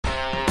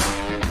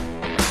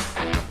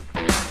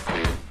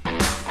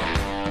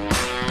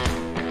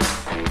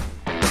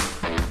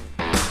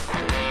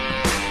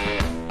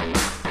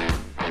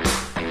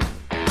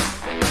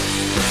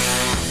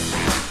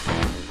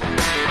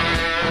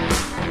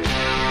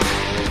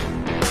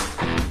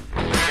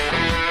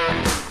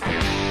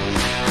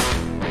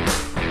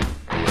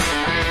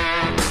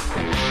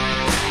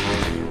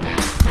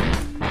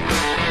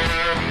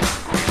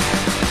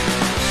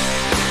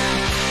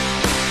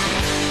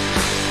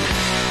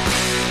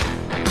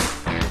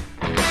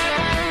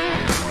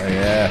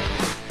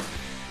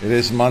It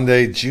is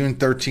Monday, June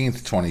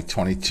 13th,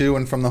 2022,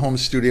 and from the home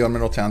studio in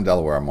Middletown,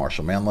 Delaware, I'm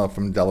Marshall Manlove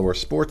from Delaware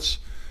Sports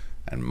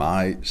and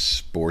my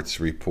sports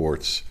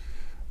reports.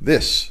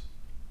 This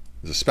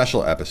is a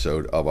special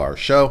episode of our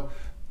show,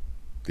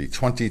 the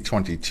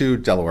 2022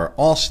 Delaware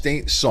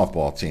All-State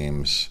softball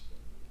teams,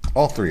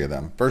 all three of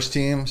them, first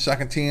team,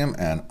 second team,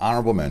 and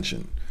honorable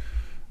mention.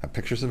 I have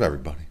pictures of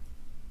everybody.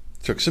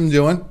 Took some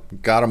doing,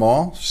 got them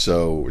all,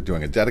 so we're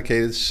doing a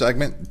dedicated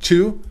segment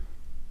to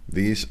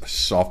these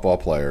softball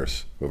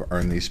players who have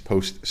earned these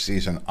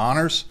postseason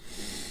honors.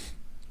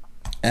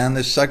 And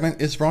this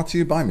segment is brought to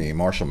you by me,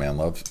 Marshall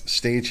Manlove,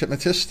 stage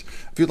hypnotist.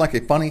 If you'd like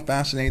a funny,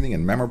 fascinating,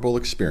 and memorable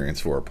experience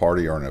for a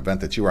party or an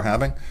event that you are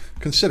having,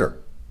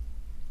 consider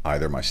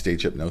either my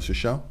stage hypnosis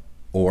show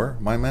or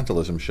my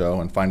mentalism show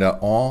and find out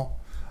all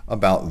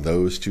about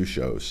those two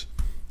shows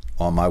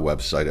on my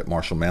website at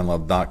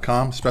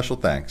marshallmanlove.com. Special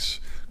thanks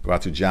go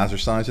out to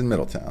Jazzercise in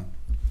Middletown.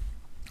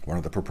 One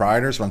of the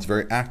proprietors runs a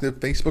very active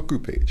Facebook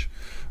group page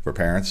for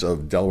parents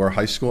of Delaware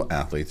high school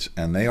athletes,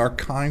 and they are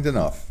kind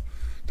enough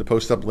to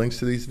post up links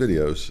to these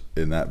videos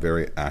in that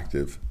very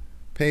active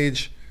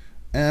page.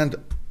 And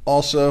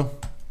also,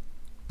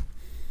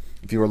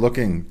 if you are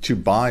looking to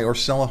buy or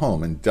sell a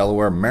home in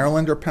Delaware,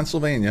 Maryland, or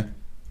Pennsylvania,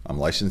 I'm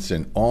licensed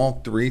in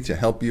all three to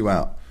help you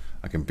out.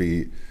 I can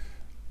be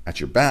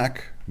at your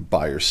back,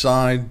 by your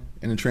side,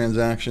 in a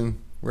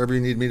transaction, wherever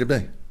you need me to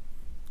be.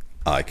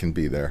 I can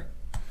be there.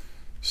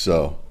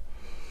 So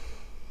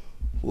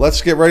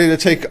let's get ready to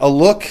take a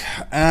look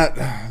at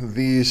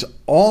these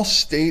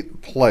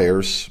all-state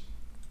players.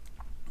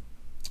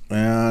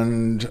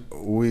 And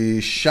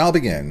we shall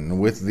begin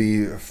with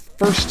the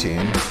first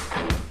team.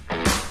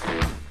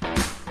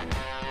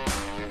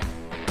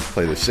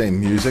 Play the same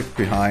music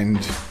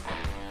behind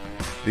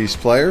these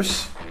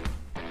players.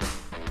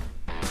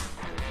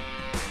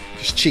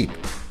 Just cheap.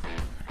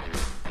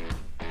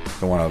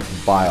 Don't want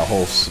to buy a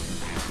whole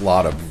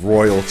lot of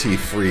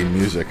royalty-free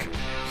music.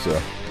 So,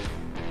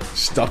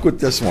 stuck with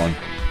this one.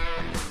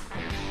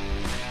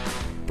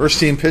 First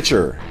team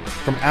pitcher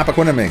from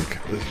Appoquinimink,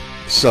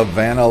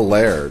 Savannah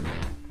Laird.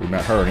 We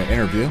met her in an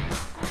interview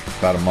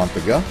about a month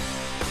ago.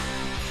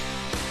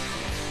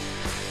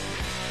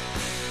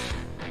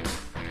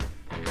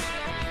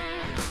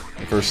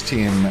 The first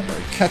team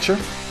catcher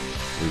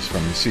is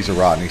from Cesar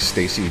Rodney,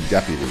 Stacy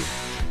Deputy.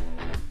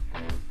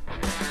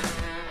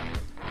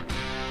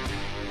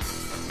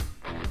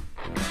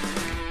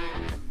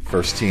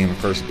 First team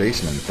first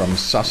baseman from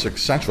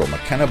Sussex Central,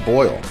 McKenna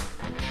Boyle.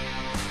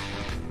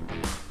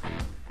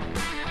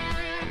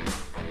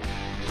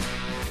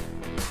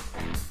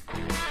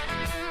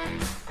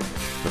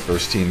 The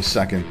first team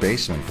second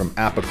baseman from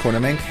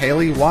Appoquinimink,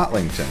 Haley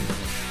Watlington.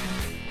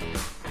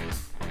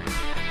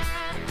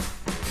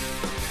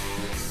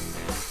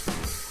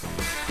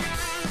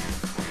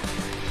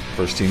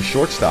 First team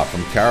shortstop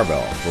from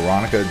Carabel,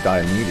 Veronica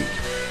Diomede.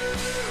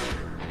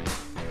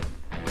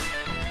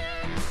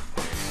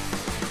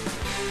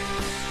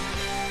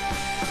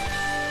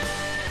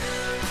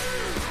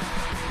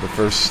 The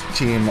first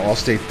team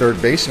All-State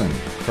third baseman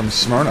from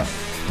Smyrna,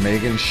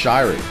 Megan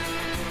Shirey.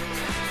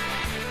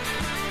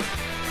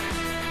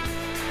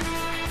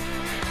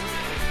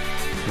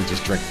 We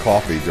just drink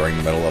coffee during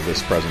the middle of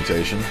this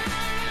presentation.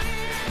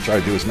 I try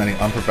to do as many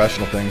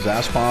unprofessional things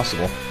as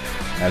possible,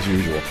 as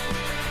usual.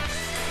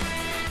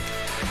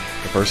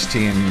 The first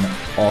team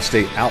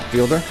All-State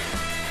outfielder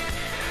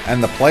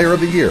and the player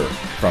of the year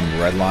from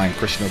Redline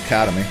Christian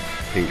Academy,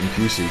 Peyton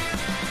Pusey.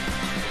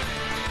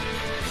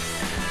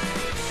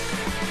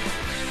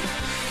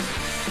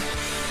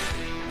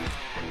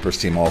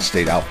 First team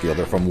All-State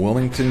outfielder from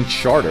Wilmington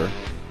Charter,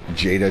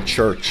 Jada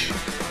Church.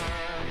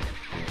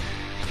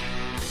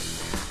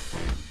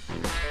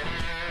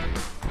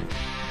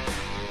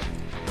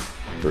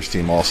 First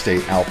team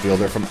All-State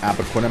outfielder from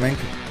Appoquinimink,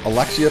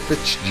 Alexia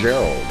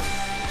Fitzgerald.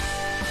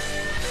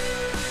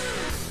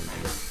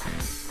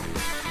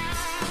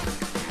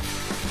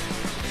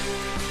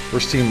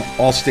 First team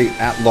All-State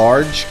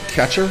at-large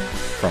catcher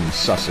from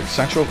Sussex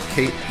Central,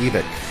 Kate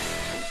Evick.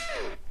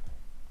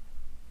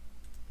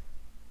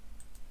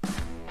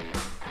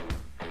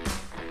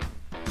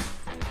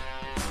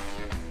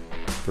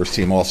 First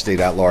team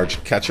All-State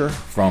at-large catcher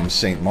from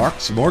St.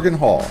 Mark's, Morgan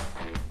Hall.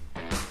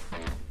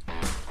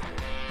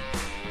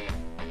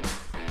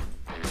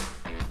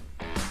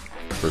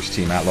 First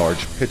team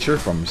at-large pitcher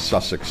from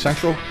Sussex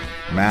Central,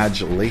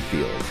 Madge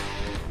Layfield.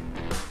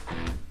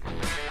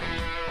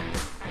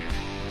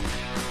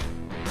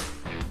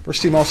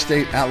 First team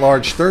All-State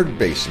at-large third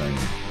baseman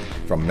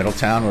from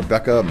Middletown,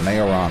 Rebecca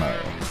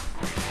Majorano.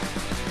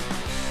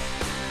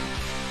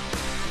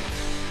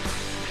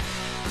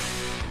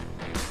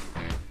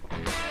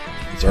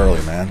 It's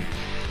early, man.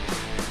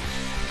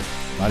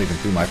 Not even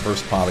through my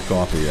first pot of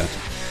coffee yet.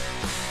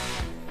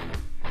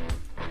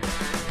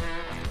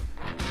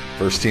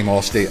 First team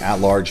All-State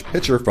at-large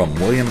pitcher from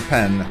William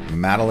Penn,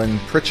 Madeline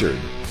Pritchard.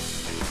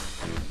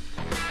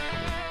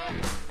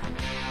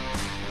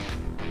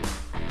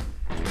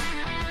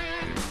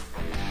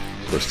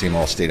 First team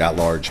All-State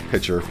at-large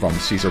pitcher from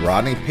Cesar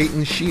Rodney,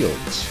 Peyton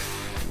Shields.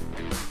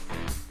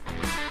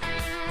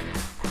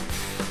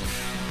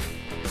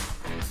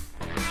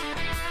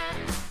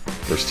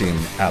 First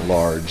team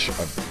at-large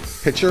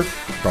pitcher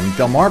from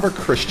Delmarva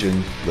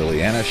Christian,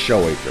 Liliana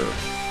Showaker.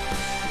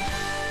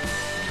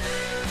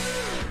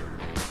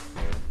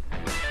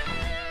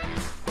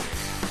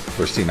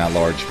 First team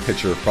at-large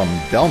pitcher from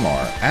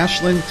Delmar,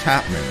 Ashlyn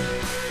Tapman.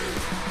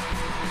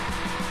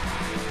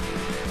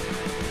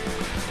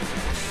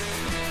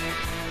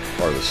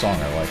 Part of the song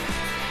I like.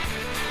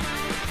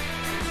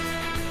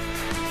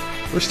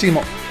 First team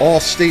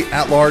All-State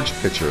at-large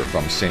pitcher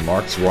from St.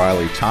 Mark's,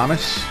 Riley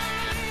Thomas.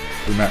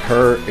 We met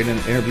her in an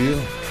interview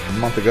a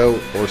month ago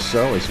or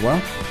so as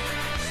well.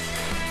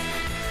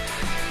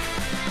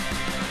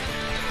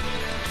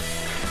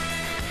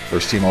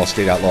 First team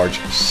All-State at-large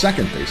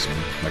second baseman,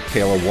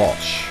 Michaela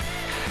Walsh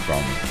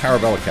from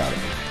Caravel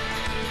Academy.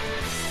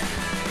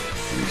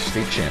 The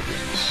state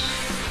champions.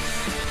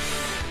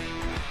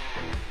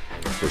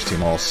 First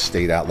team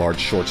All-State at-large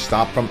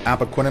shortstop from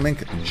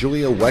Appaquinimink,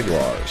 Julia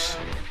Weglars.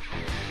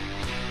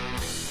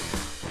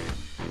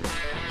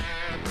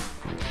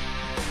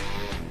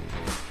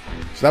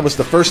 So that was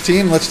the first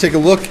team. Let's take a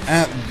look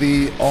at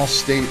the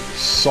All-State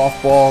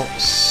softball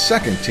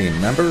second team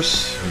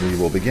members. We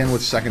will begin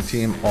with second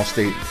team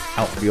All-State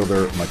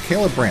outfielder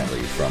Michaela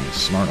Brantley from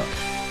Smyrna.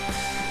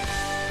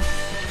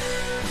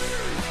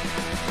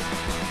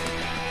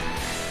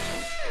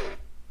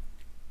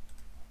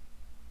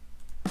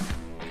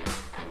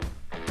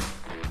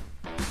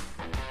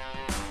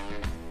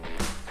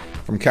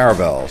 From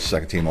Caravel,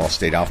 second team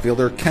All-State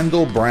outfielder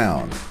Kendall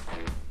Brown.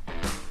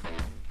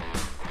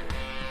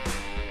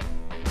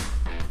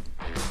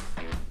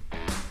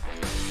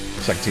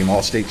 Second team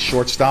All-State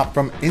shortstop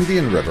from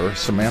Indian River,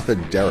 Samantha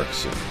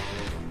Derrickson.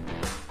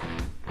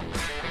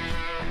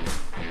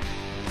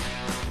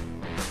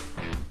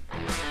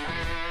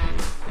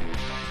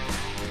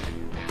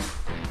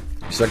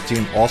 Second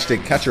team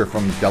All-State catcher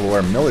from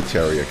Delaware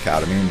Military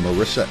Academy,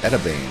 Marissa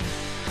Edabane.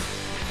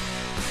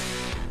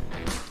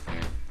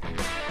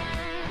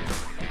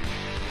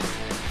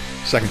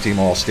 Second team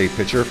All-State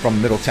pitcher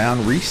from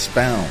Middletown, Reese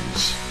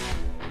Bounds.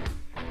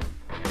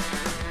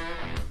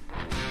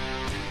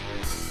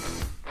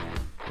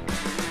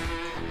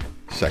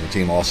 Second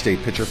team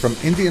All-State pitcher from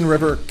Indian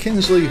River,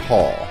 Kinsley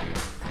Hall.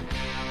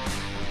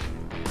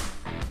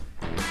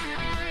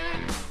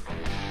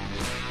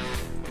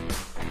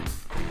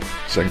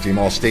 Second team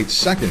All-State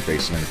second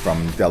baseman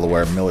from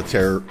Delaware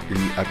Military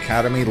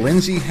Academy,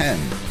 Lindsay Henn.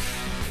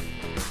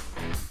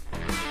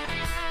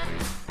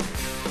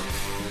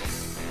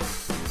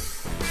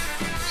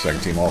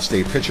 Second team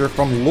All-State pitcher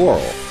from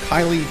Laurel,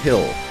 Kylie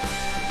Hill.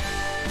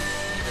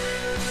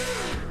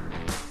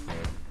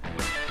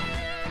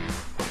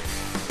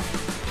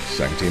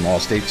 Second team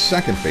All-State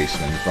second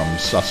baseman from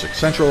Sussex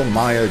Central,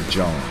 Maya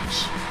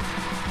Jones.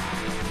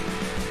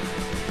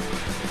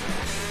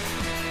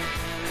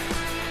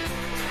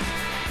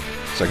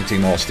 Second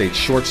team All-State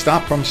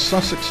shortstop from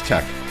Sussex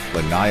Tech,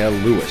 Lanaya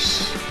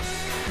Lewis.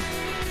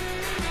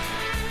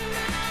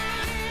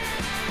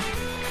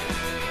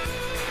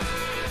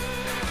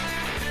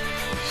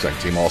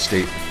 Second team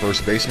All-State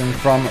first baseman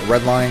from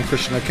Red Lion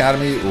Christian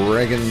Academy,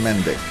 Reagan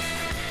Mendick.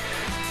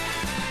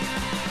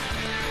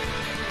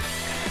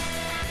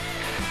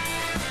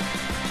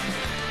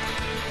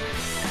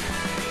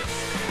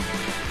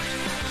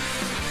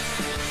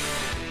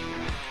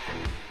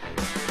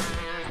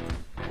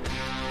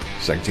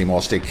 Second team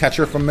All-State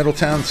catcher from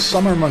Middletown,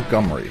 Summer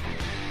Montgomery.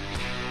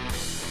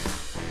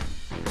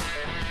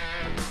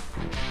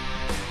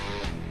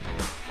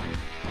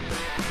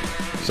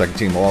 Second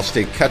team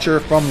All-State catcher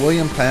from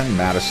William Penn,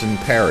 Madison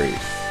Perry.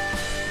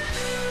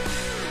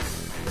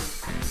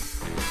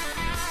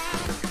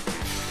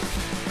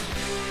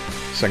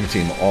 Second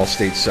team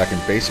All-State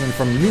second baseman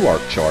from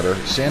Newark Charter,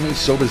 Sammy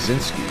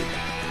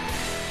Sobozinski.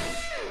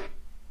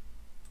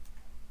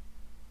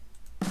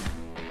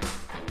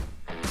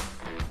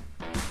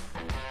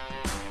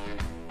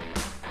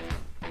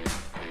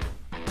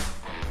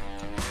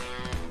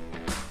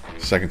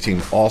 Second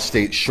team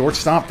All-State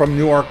shortstop from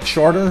Newark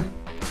Charter,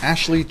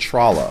 Ashley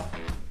Tralla.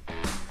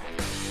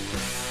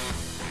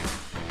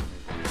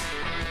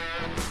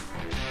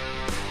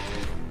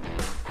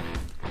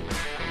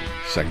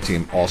 Second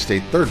team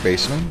All-State third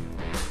baseman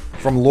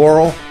from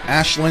Laurel,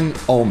 Ashlyn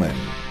Ullman.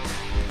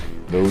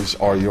 Those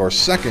are your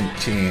second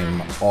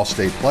team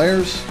All-State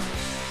players.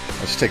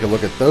 Let's take a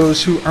look at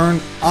those who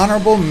earned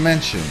honorable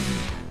mention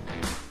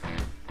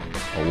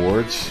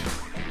awards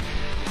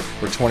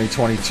for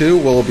 2022.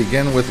 We'll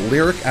begin with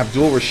Lyric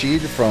Abdul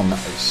Rashid from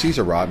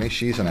Caesar Rodney.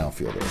 She's an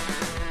outfielder.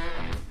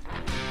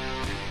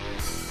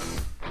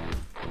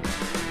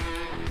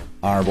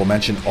 Honorable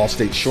mention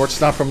All-State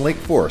shortstop from Lake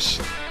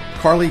Forest,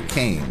 Carly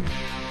Kane.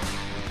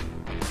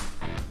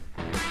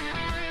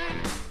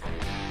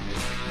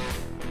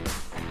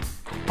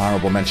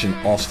 Honorable mention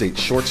All-State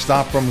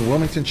shortstop from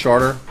Wilmington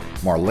Charter,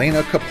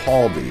 Marlena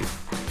Capaldi.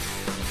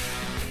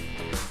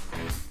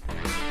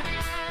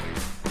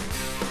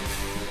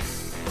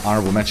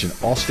 Honorable mention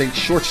All-State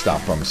shortstop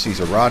from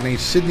Caesar Rodney,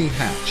 Sydney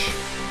Hatch.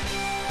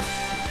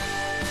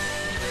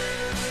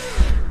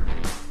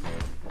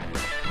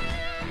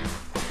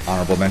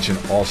 Honorable mention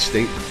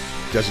All-State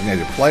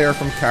designated player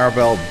from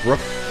Caravel,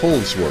 Brooke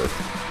Holdsworth.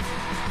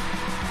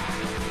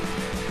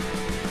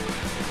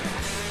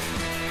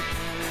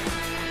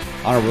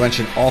 Honorable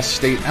mention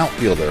All-State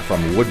outfielder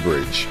from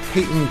Woodbridge,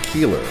 Peyton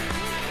Keeler.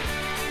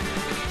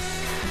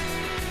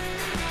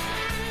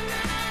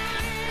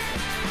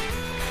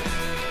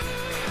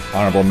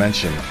 Honorable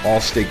mention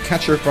All-State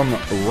catcher from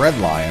Red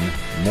Lion,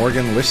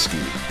 Morgan Liskey.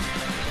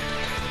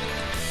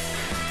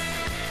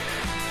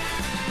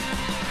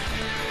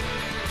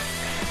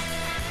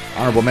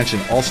 Honorable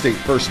mention All-State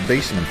first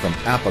baseman from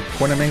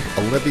Appoquinimink,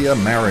 Olivia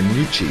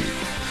Marinucci.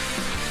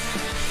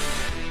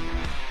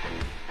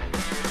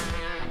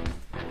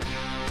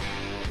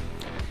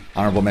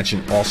 Honorable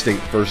mention All-State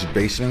first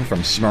baseman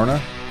from Smyrna,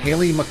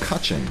 Haley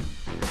McCutcheon.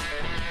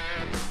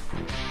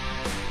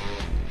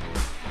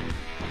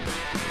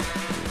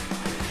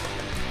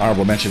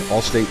 Honorable mention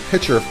All-State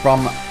pitcher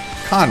from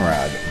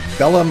Conrad,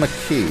 Bella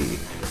McKee.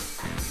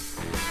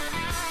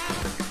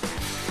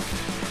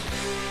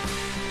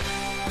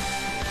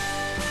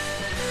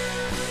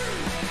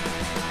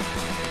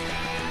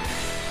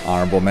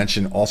 Honorable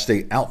mention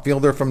All-State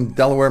outfielder from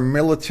Delaware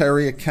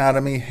Military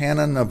Academy,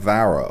 Hannah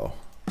Navarro.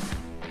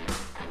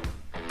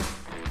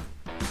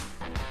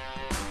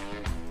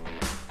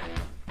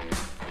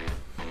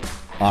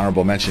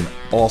 Honorable mention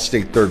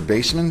All-State third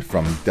baseman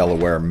from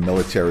Delaware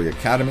Military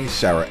Academy,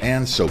 Sarah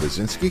Ann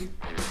Sobozinski.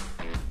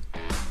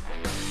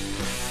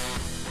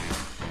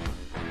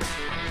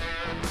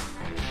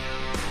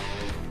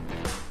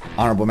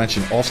 Honorable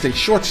mention All-State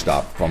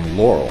shortstop from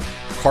Laurel,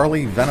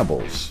 Carly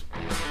Venables.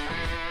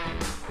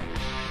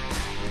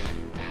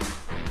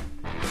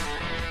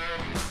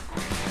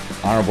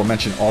 Honorable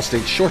mention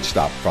All-State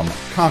shortstop from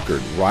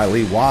Concord,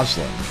 Riley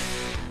Waslin.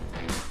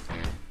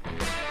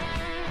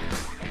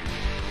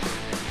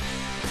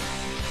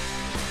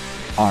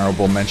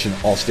 Honorable mention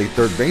All-State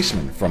third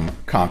baseman from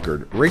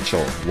Concord,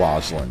 Rachel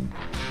Waslin.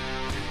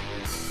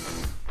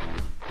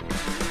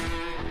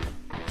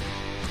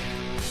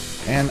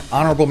 And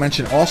honorable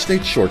mention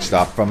All-State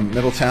shortstop from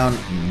Middletown,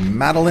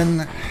 Madeline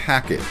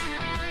Hackett.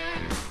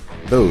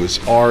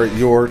 Those are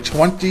your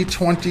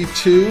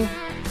 2022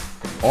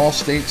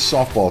 All-State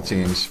softball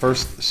teams,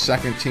 first,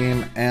 second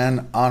team,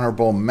 and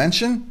honorable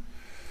mention.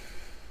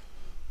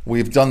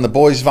 We've done the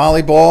boys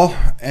volleyball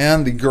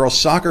and the girls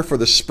soccer for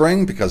the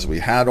spring because we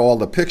had all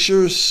the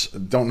pictures.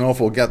 Don't know if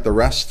we'll get the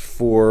rest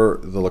for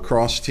the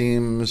lacrosse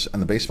teams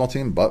and the baseball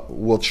team, but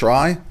we'll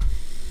try.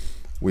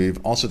 We've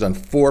also done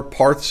 4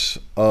 parts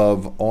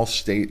of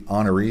All-State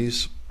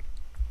honorees.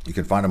 You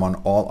can find them on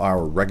all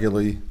our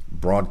regularly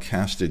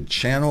broadcasted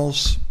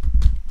channels.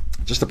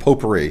 Just a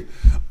potpourri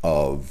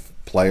of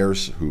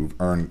players who've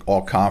earned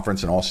all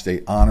conference and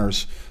all-state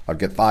honors. I'd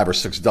get 5 or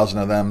 6 dozen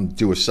of them,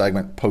 do a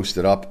segment, post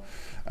it up,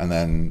 and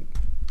then,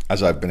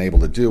 as I've been able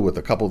to do with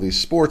a couple of these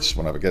sports,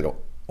 when I get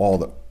all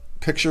the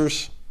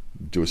pictures,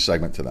 do a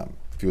segment to them.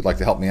 If you would like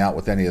to help me out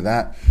with any of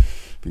that,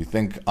 if you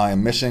think I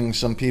am missing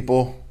some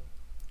people,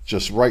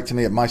 just write to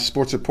me at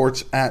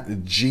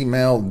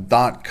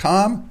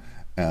mysportsreports@gmail.com,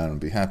 and I'd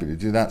be happy to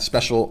do that.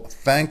 Special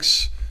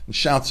thanks and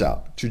shouts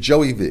out to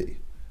Joey V,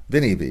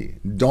 Vinny V,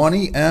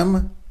 Donnie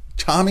M,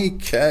 Tommy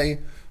K,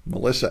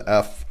 Melissa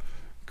F,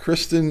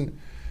 Kristen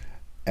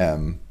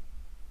M,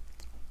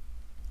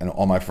 and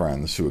all my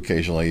friends who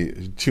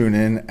occasionally tune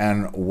in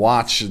and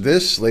watch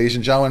this. Ladies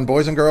and gentlemen,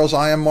 boys and girls,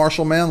 I am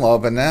Marshall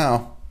Manlove, and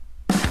now,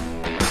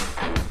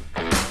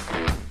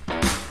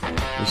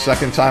 the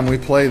second time we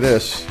play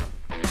this,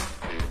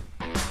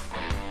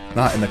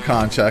 not in the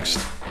context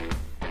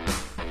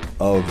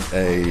of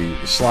a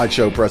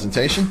slideshow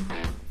presentation,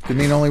 could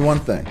mean only one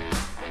thing.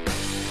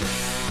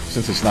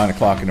 Since it's 9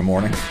 o'clock in the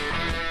morning,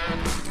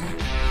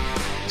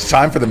 it's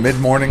time for the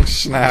mid-morning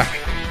snack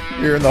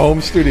here in the home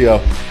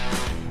studio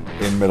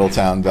in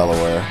Middletown,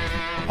 Delaware.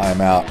 I am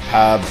out.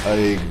 Have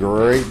a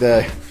great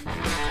day.